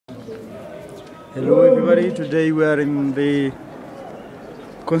Hello everybody, today we are in the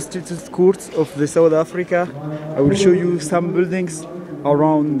Constituent Courts of the South Africa. I will show you some buildings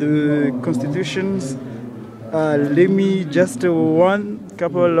around the constitutions. Let me just one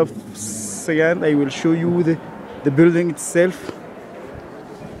couple of seconds, I will show you the building itself.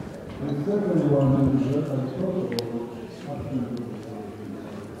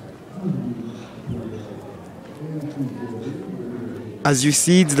 As you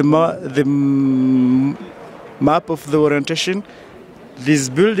see, it's the map of the orientation. This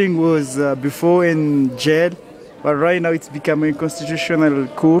building was before in jail, but right now it's becoming constitutional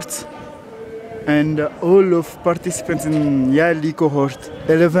court. And all of participants in Yali cohort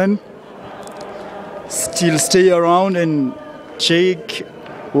 11 still stay around and check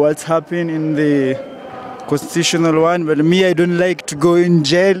what's happening in the constitutional one. But me, I don't like to go in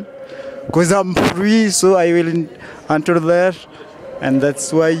jail because I'm free, so I will enter there. And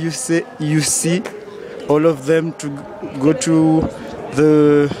that's why you see all of them to go to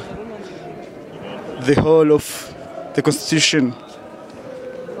the hall of the Constitution.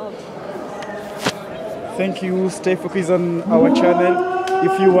 Thank you. Stay focused on our channel.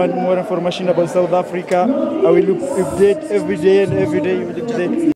 If you want more information about South Africa, I will update every day and every day.